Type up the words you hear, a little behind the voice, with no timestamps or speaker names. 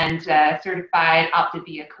and certified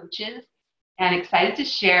Optavia coaches, and excited to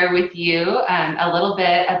share with you a little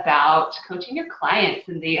bit about coaching your clients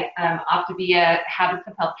in the Optavia Habits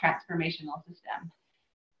of Health Transformational System.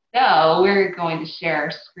 So we're going to share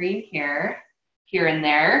our screen here and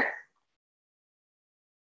there.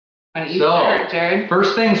 Why don't you start, Jared?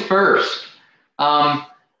 First things first.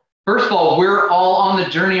 First of all, we're all on the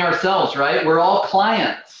journey ourselves, right? We're all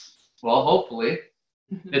clients. Well, hopefully.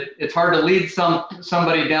 It's hard to lead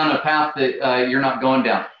somebody down a path that you're not going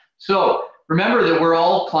down. So remember that we're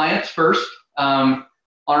all clients first on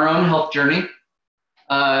our own health journey.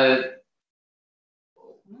 Oh,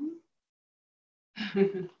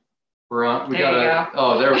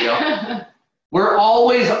 there we go. We're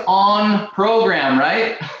always on program,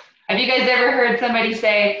 right? Have you guys ever heard somebody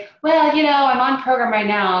say, well, you know, I'm on program right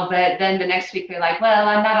now, but then the next week they're like, well,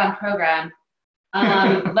 I'm not on program.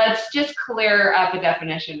 Let's just clear up a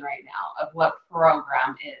definition right now of what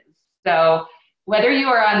program is. So whether you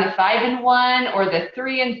are on the 5-in-1 or the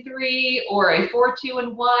 3-in-3 or a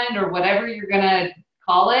 4-2-in-1 or whatever you're going to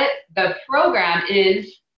call it, the program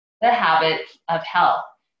is the habits of health.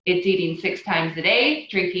 It's eating 6 times a day,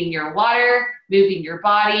 drinking your water, moving your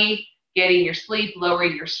body, getting your sleep,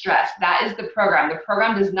 lowering your stress. That is the program. The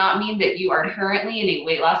program does not mean that you are currently in a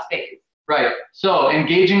weight loss phase. Right. So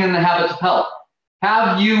engaging in the habits of health.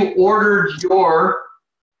 Have you ordered your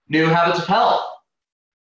new habits of health?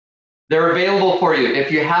 They're available for you.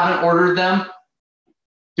 If you haven't ordered them,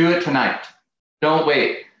 do it tonight. Don't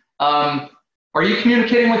wait. Are you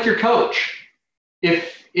communicating with your coach?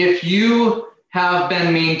 If you have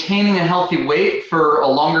been maintaining a healthy weight for a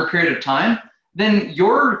longer period of time, then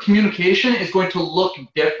your communication is going to look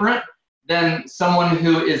different than someone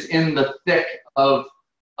who is in the thick of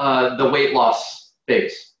the weight loss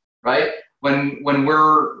phase, right? When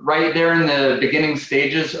we're right there in the beginning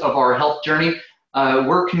stages of our health journey,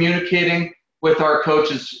 we're communicating with our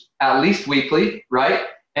coaches at least weekly, right?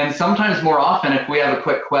 And sometimes more often if we have a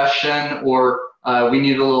quick question or we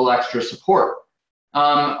need a little extra support.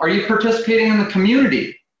 Are you participating in the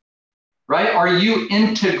community, right? Are you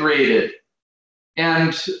integrated?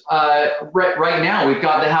 And right now, we've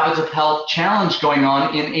got the Habits of Health Challenge going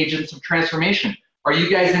on in Agents of Transformation. Are you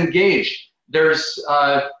guys engaged? There's,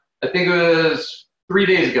 I think it was 3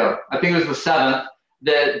 days ago, I think it was the 7th,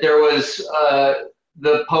 that there was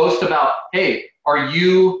the post about, hey, are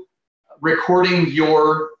you recording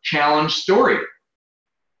your challenge story?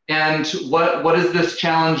 And what is this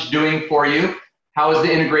challenge doing for you? How is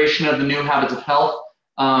the integration of the new Habits of Health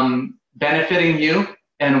benefiting you?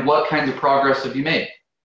 And what kinds of progress have you made?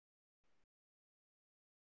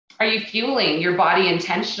 Are you fueling your body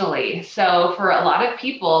intentionally? So for a lot of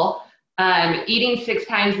people, eating 6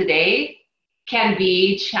 times a day can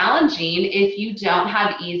be challenging if you don't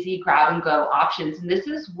have easy grab and go options. And this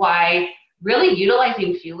is why really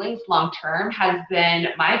utilizing fuelings long-term has been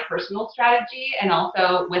my personal strategy, and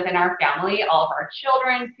also within our family, all of our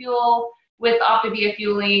children fuel with Optavia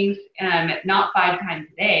fuelings, not 5 times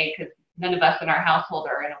a day, because none of us in our household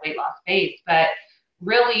are in a weight loss phase, but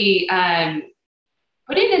really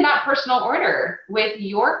putting in that personal order with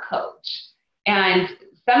your coach. And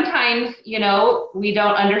sometimes, you know, we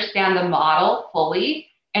don't understand the model fully,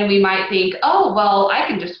 and we might think, oh, well, I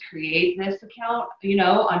can just create this account, you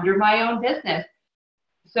know, under my own business.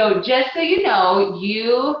 So just so you know,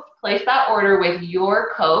 you place that order with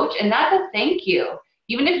your coach, and that's a thank you.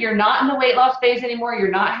 Even if you're not in the weight loss phase anymore,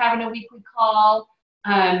 you're not having a weekly call,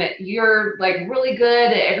 you're like really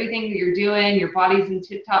good at everything that you're doing, your body's in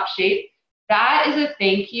tip-top shape, that is a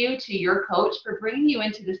thank you to your coach for bringing you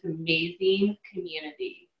into this amazing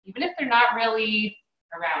community, even if they're not really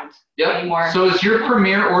around anymore. So is your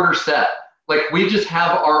premier order set? Like, we just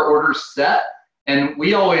have our orders set, and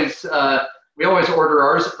we always order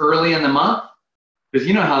ours early in the month, because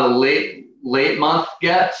you know how the late month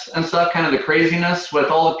gets and stuff, kind of the craziness with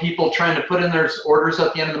all the people trying to put in their orders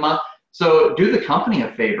at the end of the month. So do the company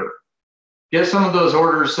a favor. Get some of those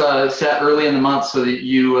orders set early in the month so that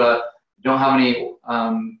you don't have any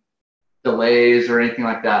delays or anything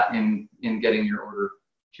like that in getting your order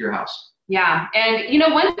to your house. Yeah, and you know,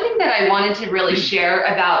 one thing that I wanted to really share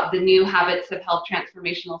about the new Habits of Health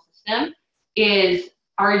Transformational System is,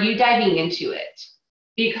 are you diving into it?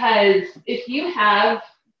 Because if you have,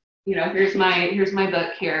 you know, here's my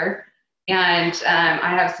book here, and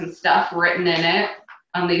I have some stuff written in it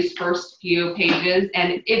on these first few pages.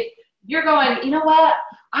 And if you're going, you know what,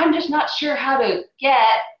 I'm just not sure how to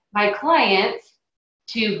get my clients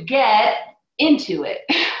to get into it,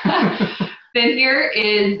 then here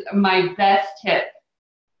is my best tip.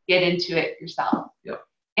 Get into it yourself. Yep.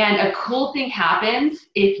 And a cool thing happens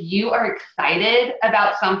if you are excited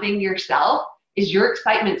about something yourself, is your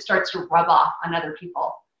excitement starts to rub off on other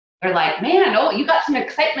people. They're like, man, oh, you got some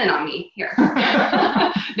excitement on me here.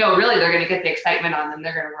 No, really, they're going to get the excitement on them.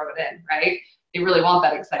 They're going to rub it in, right? They really want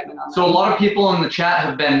that excitement on them. So a lot of people in the chat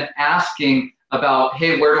have been asking about,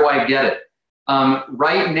 hey, where do I get it?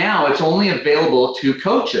 Right now, it's only available to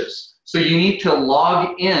coaches. So you need to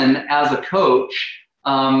log in as a coach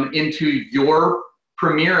into your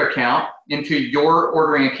Premier account, into your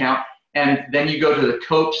ordering account, and then you go to the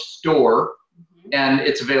coach store, and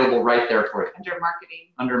it's available right there for you. Under marketing.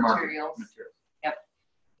 Under materials. Yep.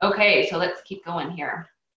 Okay, so let's keep going here.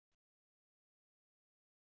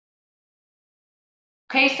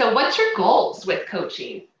 Okay, so what's your goals with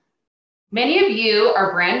coaching? Many of you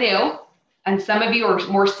are brand new, and some of you are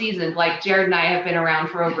more seasoned, like Jared and I have been around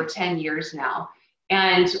for over 10 years now.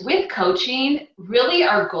 And with coaching, really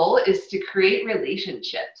our goal is to create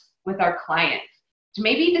relationships with our clients, to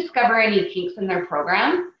maybe discover any kinks in their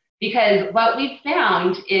program, because what we've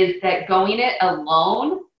found is that going it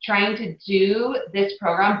alone, trying to do this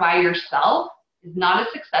program by yourself, is not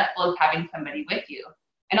as successful as having somebody with you.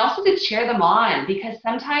 And also to cheer them on, because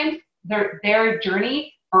sometimes their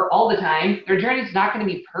journey, or all the time, their journey is not going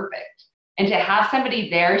to be perfect. And to have somebody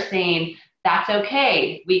there saying, that's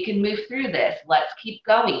okay, we can move through this, let's keep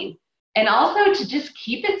going. And also to just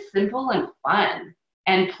keep it simple and fun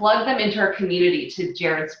and plug them into our community, to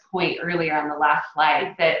Jared's point earlier on the last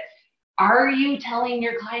slide, that are you telling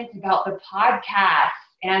your clients about the podcast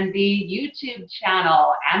and the YouTube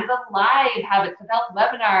channel and the live Habits of Health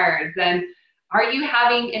webinars? And are you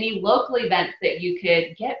having any local events that you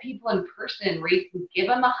could get people in person where you can give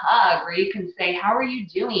them a hug, where you can say, how are you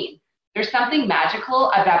doing? There's something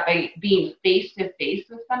magical about being face-to-face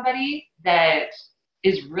with somebody that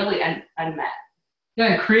is really unmet. Yeah,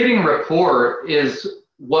 and creating rapport is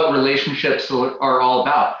what relationships are all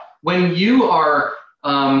about. When you are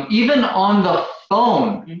even on the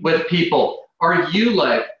phone with people, are you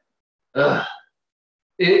like, ugh,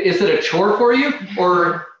 is it a chore for you?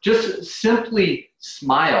 Or just simply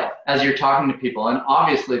smile as you're talking to people? And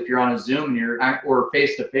obviously, if you're on a Zoom or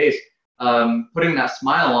face-to-face, putting that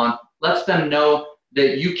smile on lets them know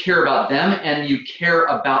that you care about them and you care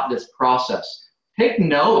about this process. Take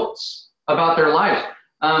notes about their lives.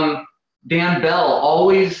 Dan Bell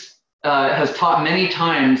always has taught many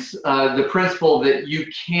times the principle that you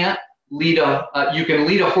can't lead you can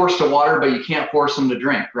lead a horse to water, but you can't force them to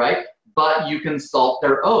drink, right? But you can salt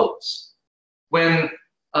their oats. When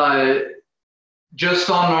just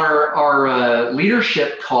on our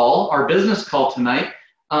leadership call, our business call tonight,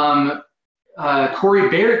 Corey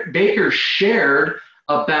Baker shared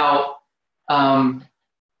about going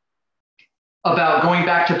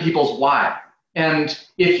back to people's why. And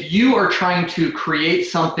if you are trying to create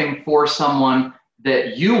something for someone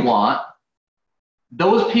that you want,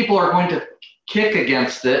 those people are going to kick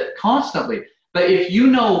against it constantly. But if you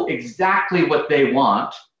know exactly what they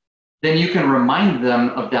want, then you can remind them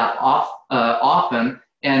of that often,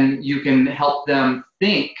 and you can help them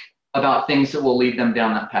think about things that will lead them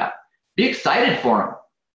down that path. Be excited for them.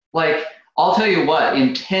 Like, I'll tell you what,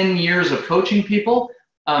 in 10 years of coaching people,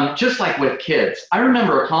 just like with kids, I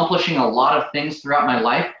remember accomplishing a lot of things throughout my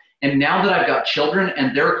life. And now that I've got children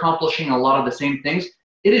and they're accomplishing a lot of the same things,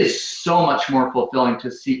 it is so much more fulfilling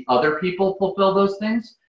to see other people fulfill those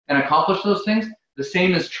things and accomplish those things. The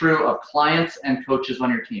same is true of clients and coaches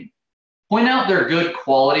on your team. Point out their good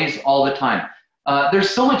qualities all the time.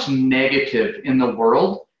 There's so much negative in the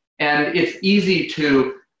world, and it's easy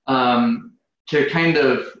to kind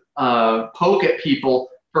of poke at people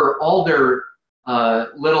for all their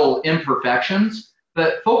little imperfections,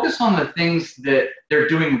 but focus on the things that they're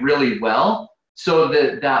doing really well, so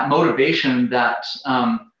that that motivation, that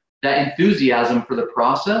enthusiasm for the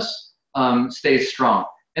process stays strong.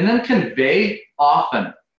 And then convey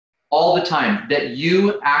often, all the time, that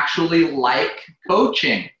you actually like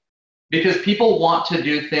coaching, because people want to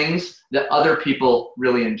do things that other people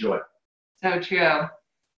really enjoy. So true.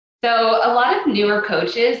 So a lot of newer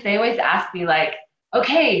coaches, they always ask me like,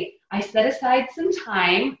 okay, I set aside some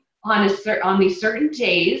time on these certain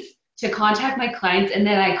days to contact my clients, and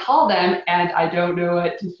then I call them and I don't know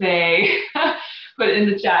what to say. Put it in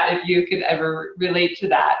the chat if you could ever relate to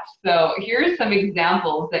that. So here are some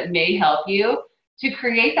examples that may help you to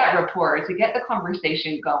create that rapport, to get the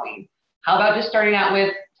conversation going. How about just starting out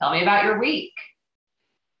with, tell me about your week?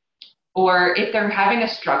 Or if they're having a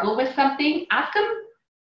struggle with something, ask them,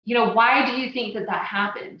 why do you think that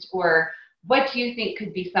happened? Or what do you think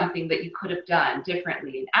could be something that you could have done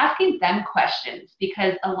differently? And asking them questions,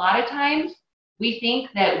 because a lot of times We think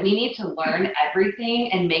that we need to learn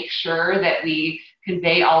everything and make sure that we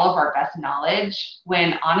convey all of our best knowledge,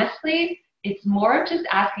 when honestly, it's more of just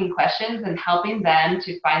asking questions and helping them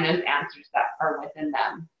to find those answers that are within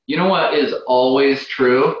them. You know what is always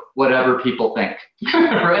true? Whatever people think.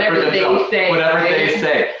 Whatever they say. Whatever they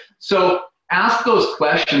say. So ask those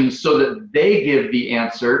questions so that they give the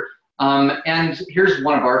answer. And here's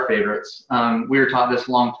one of our favorites. We were taught this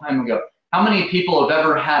a long time ago. How many people have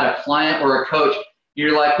ever had a client or a coach,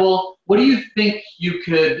 you're like, well, what do you think you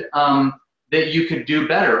could, that you could do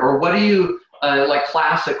better? Or what do you, like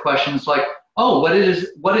classic questions like, oh, what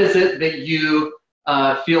is it that you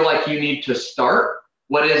feel like you need to start?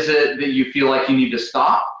 What is it that you feel like you need to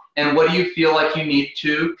stop? And what do you feel like you need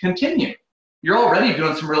to continue? You're already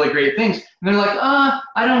doing some really great things. And they're like,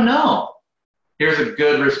 I don't know. Here's a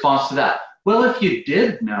good response to that. Well, if you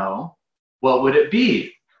did know, what would it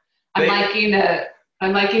be? I'm liking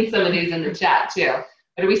some of these in the chat too.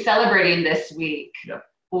 What are we celebrating this week? Yep.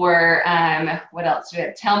 Or what else do we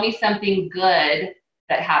have? Tell me something good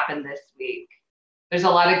that happened this week. There's a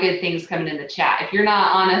lot of good things coming in the chat. If you're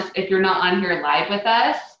not on here live with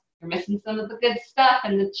us, you're missing some of the good stuff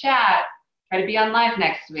in the chat. Try to be on live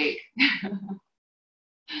next week.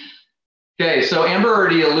 Okay, so Amber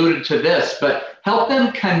already alluded to this, but help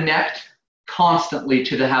them connect constantly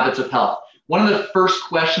to the habits of health. One of the first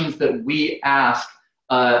questions that we ask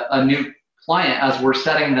a new client as we're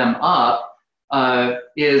setting them up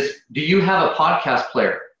is, do you have a podcast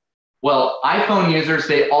player? Well, iPhone users,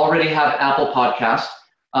 they already have Apple Podcasts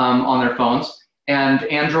on their phones, and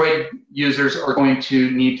Android users are going to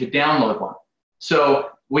need to download one. So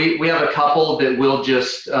we have a couple that we'll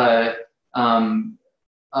just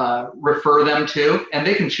refer them to, and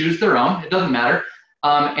they can choose their own. It doesn't matter.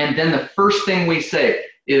 And then the first thing we say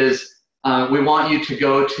is, we want you to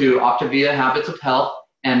go to Optavia Habits of Health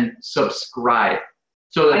and subscribe.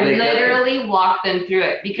 So that I literally walk them through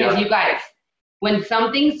it, because you guys, when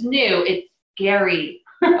something's new, it's scary.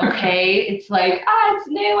 Okay, it's like, it's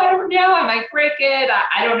new. I don't know. I might break it.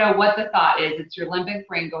 I don't know what the thought is. It's your limbic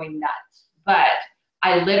brain going nuts. But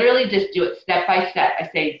I literally just do it step by step. I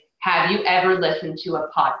say, have you ever listened to a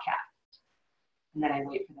podcast? And then I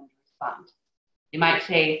wait for them to respond. They might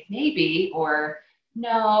say maybe or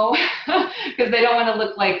no, because they don't want to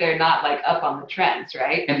look like they're not like up on the trends,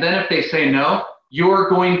 right? And then if they say no, you're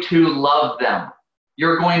going to love them.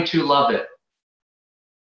 You're going to love it.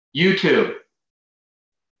 YouTube.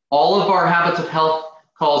 All of our Habits of Health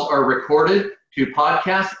calls are recorded to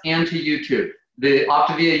podcasts and to YouTube. The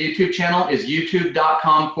Optavia YouTube channel is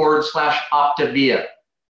youtube.com/Optavia.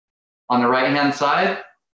 On the right-hand side,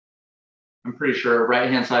 I'm pretty sure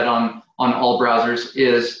right-hand side on all browsers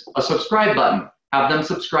is a subscribe button. Have them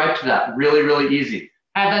subscribe to that. Really, really easy.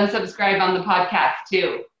 Have them subscribe on the podcast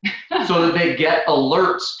too. So that they get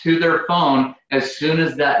alerts to their phone as soon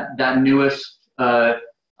as that newest episode,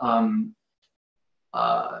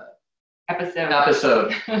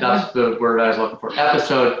 that's the word I was looking for,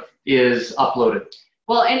 episode is uploaded.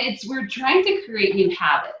 Well, and we're trying to create new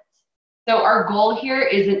habits. So our goal here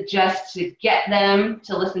isn't just to get them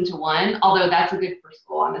to listen to one, although that's a good first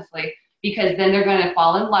goal, honestly, because then they're going to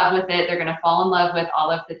fall in love with it. They're going to fall in love with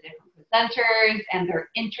all of the different presenters, and they're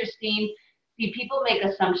interesting. See, people make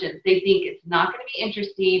assumptions. They think it's not going to be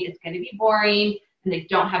interesting, it's going to be boring, and they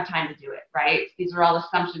don't have time to do it, right? These are all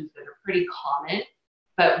assumptions that are pretty common.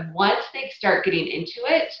 But once they start getting into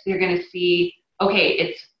it, they're going to see, okay,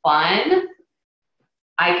 it's fun.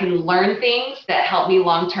 I can learn things that help me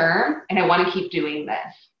long term, and I want to keep doing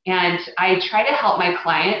this. And I try to help my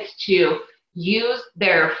clients to use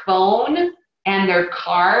their phone and their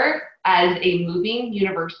car as a moving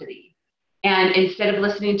university. And instead of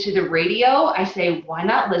listening to the radio, I say, why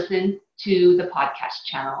not listen to the podcast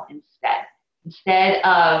channel instead? Instead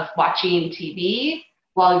of watching TV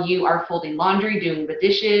while you are folding laundry, doing the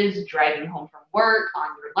dishes, driving home from work, on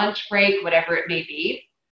your lunch break, whatever it may be,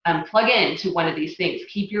 plug into one of these things.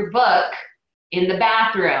 Keep your book in the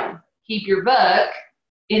bathroom. Keep your book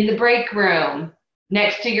in the break room,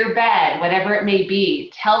 next to your bed, whatever it may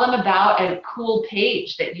be. Tell them about a cool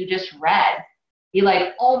page that you just read. Be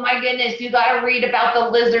like, oh my goodness, you got to read about the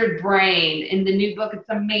lizard brain in the new book. It's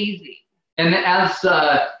amazing. And as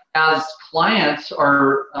clients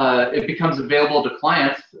are, it becomes available to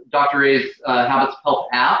clients, Dr. A's Habits of Health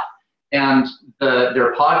app and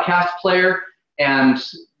their podcast player and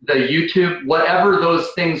the YouTube, whatever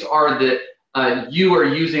those things are that you are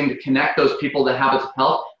using to connect those people to Habits of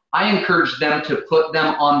Health, I encourage them to put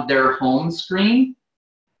them on their home screen,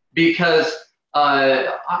 because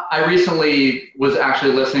I recently was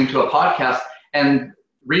actually listening to a podcast, and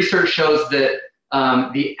research shows that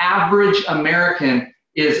the average American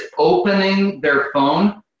is opening their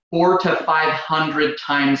phone 400 to 500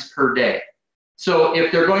 times per day. So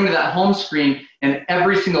if they're going to that home screen and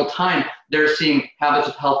every single time they're seeing Habits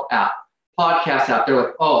of Health app, podcast app, they're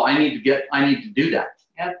like, oh, I need to do that.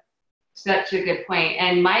 Yep. Such a good point.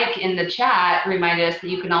 And Mike in the chat reminded us that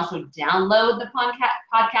you can also download the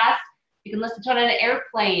podcast. You can listen to it on an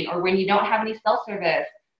airplane or when you don't have any cell service.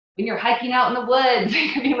 When you're hiking out in the woods,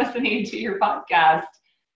 you can be listening to your podcast.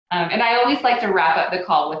 And I always like to wrap up the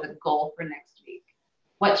call with a goal for next week.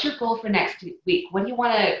 What's your goal for next week? What do you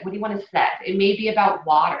want to set? It may be about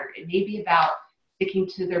water. It may be about sticking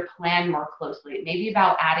to their plan more closely. It may be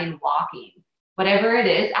about adding walking. Whatever it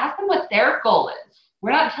is, ask them what their goal is.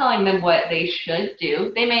 We're not telling them what they should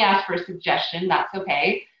do. They may ask for a suggestion. That's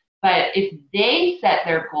okay. But if they set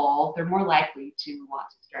their goal, they're more likely to want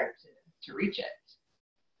to start to reach it.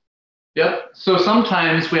 Yep. So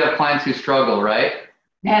sometimes we have clients who struggle, right?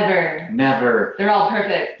 Never. They're all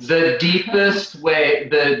perfect. The deepest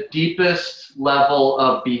level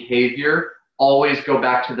of behavior always go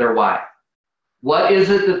back to their why. What is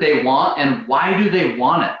it that they want and why do they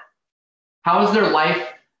want it? How is their life?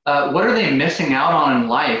 What are they missing out on in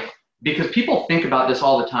life? Because people think about this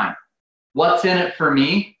all the time. What's in it for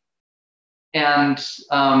me? And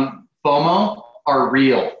FOMO are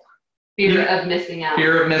real. Fear of missing out.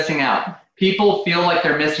 Fear of missing out. People feel like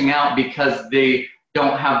they're missing out because they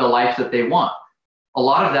don't have the life that they want. A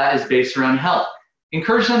lot of that is based around health.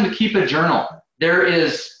 Encourage them to keep a journal. There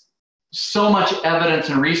is so much evidence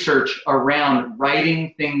and research around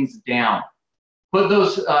writing things down. Have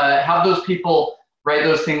those people write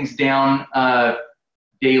those things down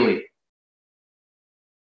daily.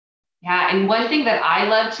 Yeah, and one thing that I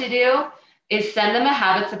love to do is send them a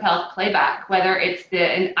Habits of Health playback, whether it's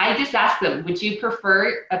and I just ask them, would you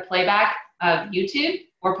prefer a playback of YouTube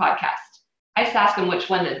or podcast? I just ask them which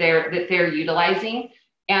one that they're utilizing.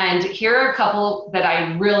 And here are a couple that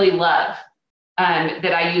I really love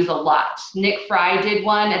that I use a lot. Nick Fry did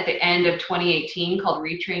one at the end of 2018 called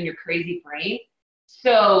Retrain Your Crazy Brain.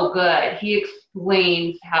 So good. He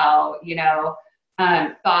explains how,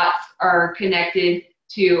 thoughts are connected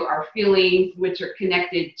to our feelings, which are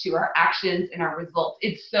connected to our actions and our results.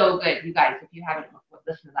 It's so good, you guys. If you haven't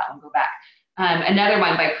listened to that one, go back. Another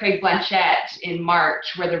one by Craig Blanchett in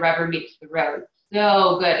March, Where the Rubber Meets the Road.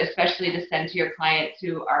 So good, especially to send to your clients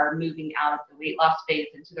who are moving out of the weight loss phase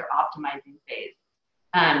into their optimizing phase.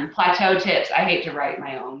 Plateau tips. I hate to write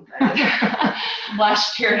my own, but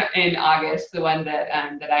last year in August, the one that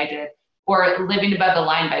I did, or Living Above the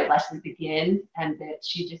Line by Leslie McGinn, and that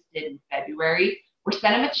she just did in February. Or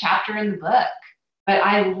send them a chapter in the book. But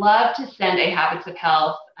I love to send a Habits of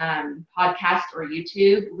Health podcast or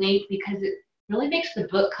YouTube link because it really makes the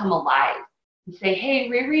book come alive and say, hey,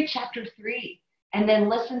 reread chapter 3 and then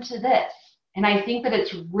listen to this. And I think that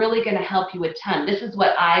it's really going to help you a ton. This is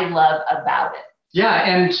what I love about it. Yeah,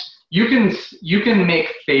 and you can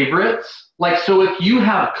make favorites. Like, so if you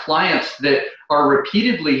have clients that are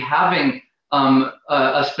repeatedly having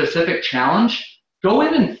a specific challenge, go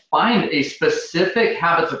in and find a specific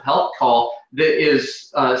Habits of Health call that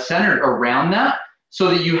is centered around that so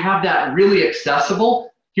that you have that really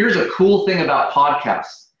accessible. Here's a cool thing about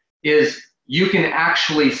podcasts is you can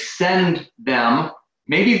actually send them,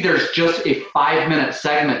 maybe there's just a 5-minute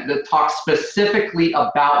segment that talks specifically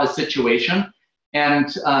about a situation and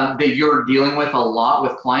that you're dealing with a lot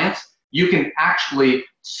with clients. You can actually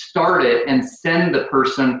start it and send the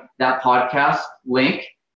person that podcast link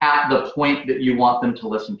at the point that you want them to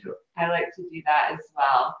listen to it. I like to do that as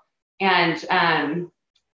well. And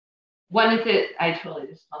one of the, I totally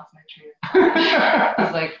just lost my train of thought. I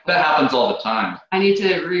was like, that happens all the time. I need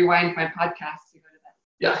to rewind my podcast to go to that.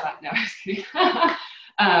 Yeah. No, I was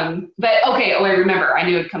kidding. But okay, I remember, I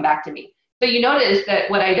knew it would come back to me. So you notice that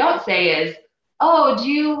what I don't say is, oh, do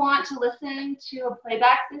you want to listen to a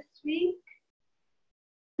playback this week?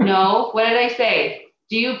 No, what did I say?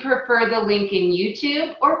 Do you prefer the link in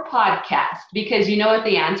YouTube or podcast? Because you know what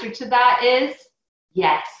the answer to that is?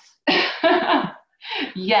 Yes.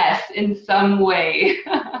 Yes, in some way.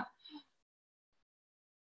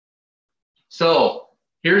 So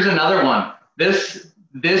here's another one. This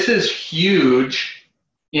is huge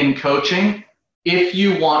in coaching if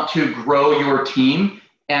you want to grow your team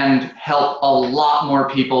and help a lot more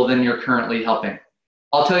people than you're currently helping.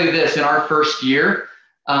 I'll tell you this, in our first year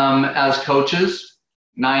as coaches,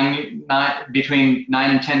 between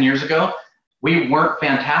 9 and 10 years ago, we weren't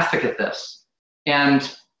fantastic at this.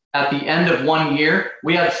 And at the end of 1 year,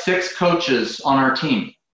 we had 6 coaches on our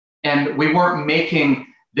team, and we weren't making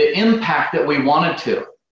the impact that we wanted to.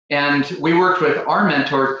 And we worked with our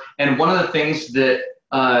mentors, and one of the things that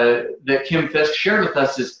that Kim Fisk shared with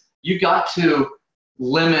us is you got to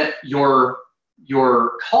limit your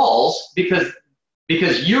calls because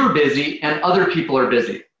you're busy and other people are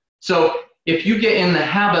busy. So if you get in the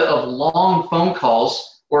habit of long phone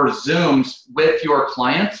calls or Zooms with your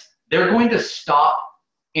clients, they're going to stop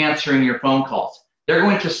answering your phone calls. They're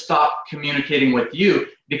going to stop communicating with you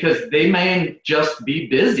because they may just be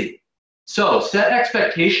busy. So set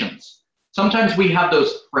expectations. Sometimes we have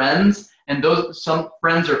those friends, and some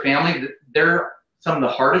friends or family, they're some of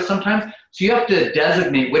the hardest sometimes. So you have to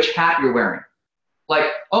designate which hat you're wearing. Like,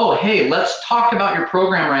 oh, hey, let's talk about your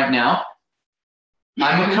program right now.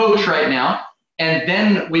 I'm a coach right now. And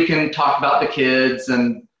then we can talk about the kids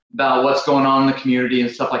and about what's going on in the community and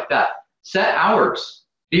stuff like that. Set hours.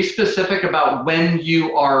 Be specific about when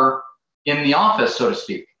you are in the office, so to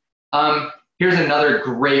speak. Here's another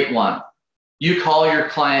great one. You call your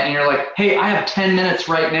client and you're like, hey, I have 10 minutes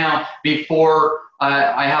right now before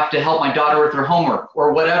I have to help my daughter with her homework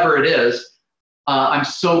or whatever it is. I'm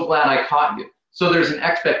so glad I caught you. So there's an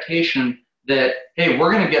expectation that, hey,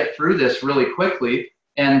 we're going to get through this really quickly,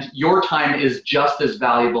 and your time is just as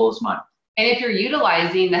valuable as mine. And if you're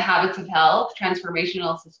utilizing the Habits of Health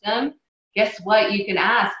transformational system, guess what? You can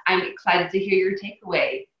ask, I'm excited to hear your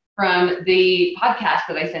takeaway from the podcast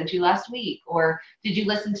that I sent you last week, or did you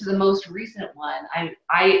listen to the most recent one?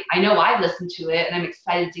 I know I listened to it, and I'm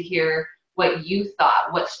excited to hear what you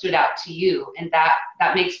thought, what stood out to you, and that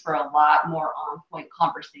makes for a lot more on-point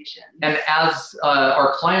conversation. And as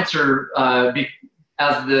our clients are,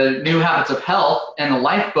 as the new Habits of Health and the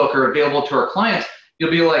Life Book are available to our clients, you'll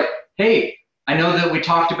be like, hey, I know that we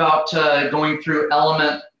talked about going through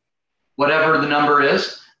element, whatever the number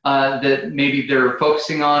is, that maybe they're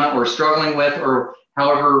focusing on or struggling with, or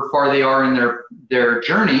however far they are in their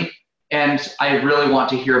journey, and I really want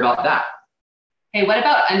to hear about that. Hey, what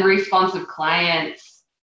about unresponsive clients?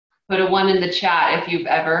 Put a 1 in the chat if you've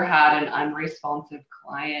ever had an unresponsive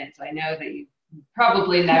client. I know that you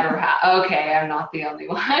probably never have. Okay, I'm not the only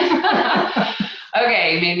one.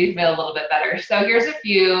 Okay, made me feel a little bit better. So here's a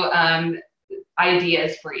few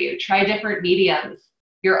ideas for you. Try different mediums.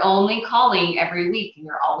 You're only calling every week and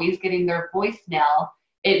you're always getting their voicemail.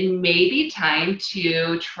 It may be time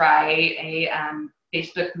to try a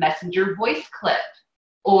Facebook Messenger voice clip,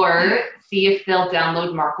 or see if they'll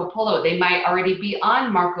download Marco Polo. They might already be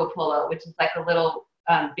on Marco Polo, which is like a little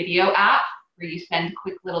video app where you send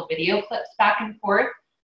quick little video clips back and forth.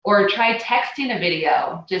 Or try texting a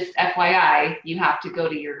video. Just FYI, you have to go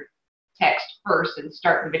to your text first and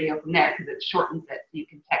start the video from there because it shortens it so you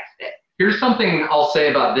can text it. Here's something I'll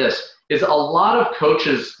say about this, is a lot of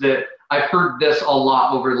coaches that I've heard this a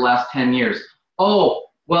lot over the last 10 years. Oh,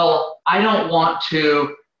 well, I don't want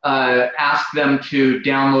to ask them to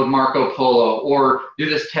download Marco Polo or do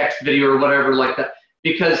this text video or whatever like that,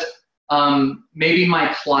 because maybe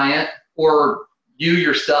my client or you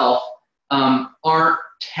yourself aren't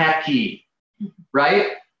techie,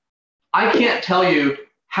 right? I can't tell you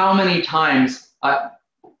how many times,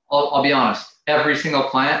 I'll be honest, every single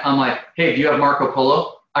client, I'm like, hey, do you have Marco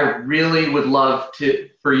Polo? I really would love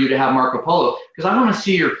for you to have Marco Polo, because I want to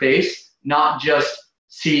see your face, not just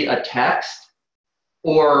see a text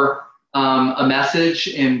or a message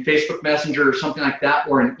in Facebook Messenger or something like that,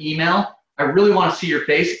 or an email. I really want to see your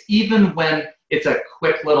face, even when it's a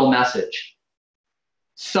quick little message.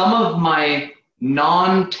 Some of my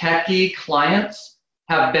non-techie clients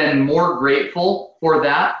have been more grateful for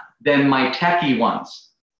that than my techie ones.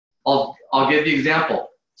 I'll give the example.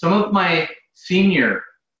 Some of my senior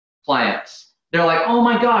clients, they're like, oh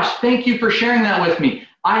my gosh, thank you for sharing that with me.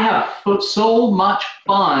 I have so much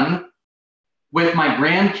fun with my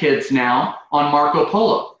grandkids now on Marco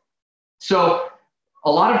Polo. So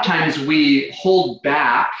a lot of times we hold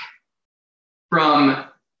back from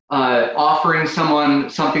offering someone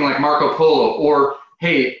something like Marco Polo, or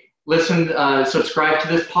hey, listen, subscribe to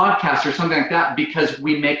this podcast or something like that, because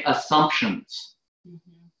we make assumptions.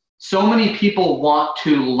 Mm-hmm. So many people want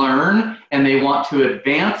to learn, and they want to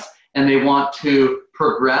advance, and they want to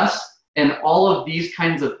progress, and all of these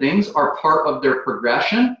kinds of things are part of their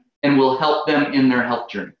progression and will help them in their health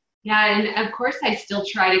journey. Yeah, and of course I still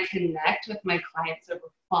try to connect with my clients over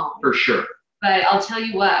phone. For sure. But I'll tell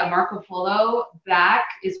you what, a Marco Polo back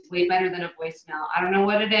is way better than a voicemail. I don't know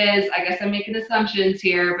what it is. I guess I'm making assumptions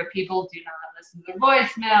here, but people do not listen to their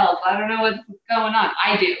voicemails. I don't know what's going on.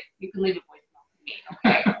 I do. You can leave a voicemail for me,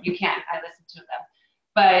 okay? You can. I listen to them.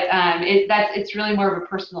 But it's really more of a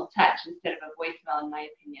personal touch instead of a voicemail, in my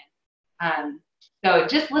opinion. So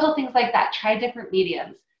just little things like that. Try different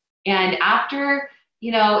mediums. And after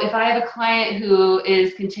if I have a client who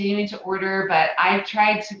is continuing to order, but I've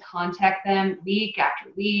tried to contact them week after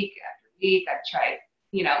week after week, I've tried,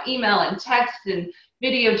 email and text and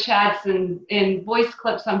video chats and voice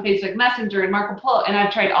clips on Facebook Messenger and Marco Polo, and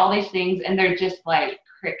I've tried all these things and they're just like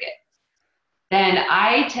crickets. Then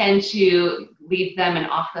I tend to leave them an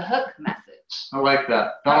off the hook message. I like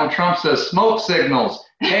that. Donald Trump says smoke signals.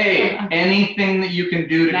 Hey, anything that you can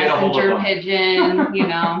do to get a hold of them. Messenger pigeon,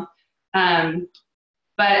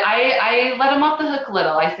 but I let them off the hook a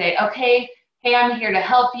little. I say, okay, hey, I'm here to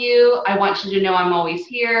help you. I want you to know I'm always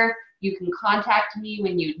here. You can contact me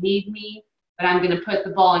when you need me, but I'm going to put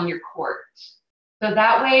the ball in your court. So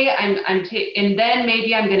that way and then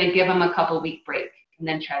maybe I'm going to give them a couple week break and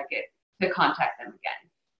then try to contact them again.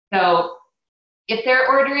 So if they're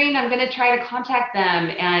ordering, I'm going to try to contact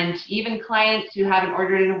them. And even clients who haven't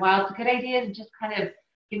ordered in a while, it's a good idea to just kind of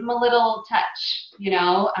give them a little touch.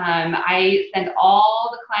 I send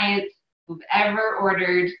all the clients who've ever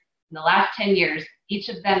ordered in the last 10 years, each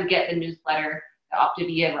of them get the newsletter that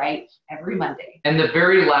Optavia writes every Monday. And the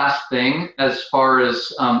very last thing, as far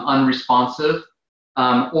as unresponsive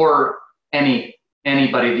or anybody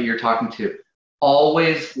that you're talking to,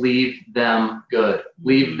 always leave them good,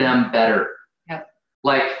 leave them better. Yep.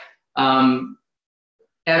 Like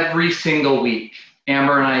every single week,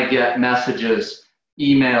 Amber and I get messages,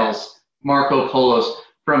 emails, Marco Polos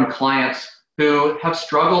from clients who have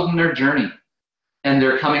struggled in their journey and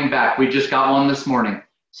they're coming back. We just got one this morning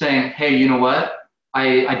saying, hey, you know what?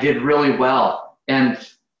 I did really well. And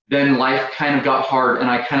then life kind of got hard and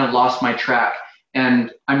I kind of lost my track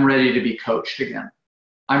and I'm ready to be coached again.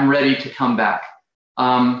 I'm ready to come back.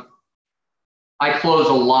 I close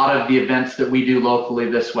a lot of the events that we do locally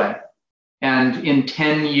this way. And in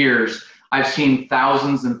 10 years, I've seen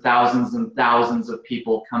thousands and thousands and thousands of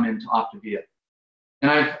people come into Optavia. And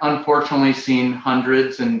I've unfortunately seen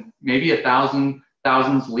hundreds and maybe thousands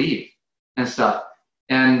leave and stuff.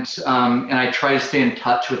 And I try to stay in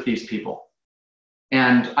touch with these people.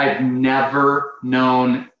 And I've never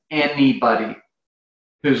known anybody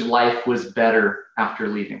whose life was better after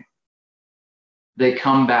leaving. They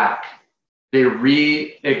come back, they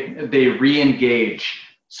re-engage.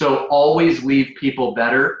 So always leave people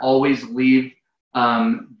better, always leave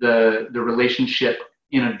the relationship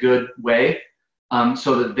in a good way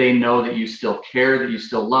so that they know that you still care, that you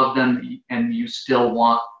still love them, and you still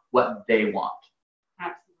want what they want.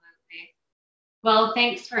 Absolutely. Well,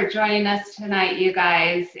 thanks for joining us tonight, you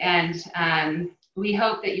guys. And we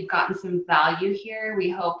hope that you've gotten some value here. We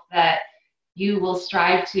hope that you will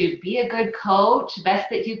strive to be a good coach, best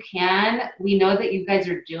that you can. We know that you guys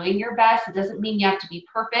are doing your best. It doesn't mean you have to be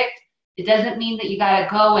perfect. It doesn't mean that you got to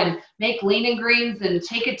go and make lean and greens and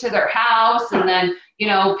take it to their house and then,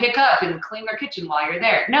 pick up and clean their kitchen while you're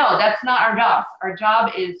there. No, that's not our job. Our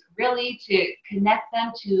job is really to connect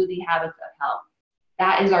them to the habits of health.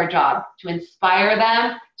 That is our job, to inspire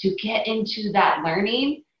them to get into that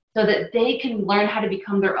learning so that they can learn how to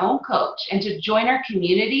become their own coach and to join our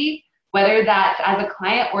community, whether that's as a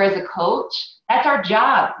client or as a coach. That's our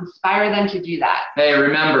job, inspire them to do that. Hey,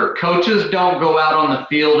 remember, coaches don't go out on the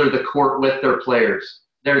field or the court with their players.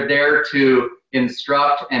 They're there to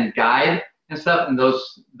instruct and guide and stuff, and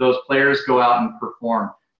those players go out and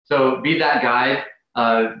perform. So be that guide,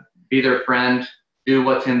 be their friend, do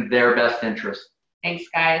what's in their best interest. Thanks,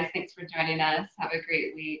 guys. Thanks for joining us. Have a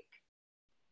great week.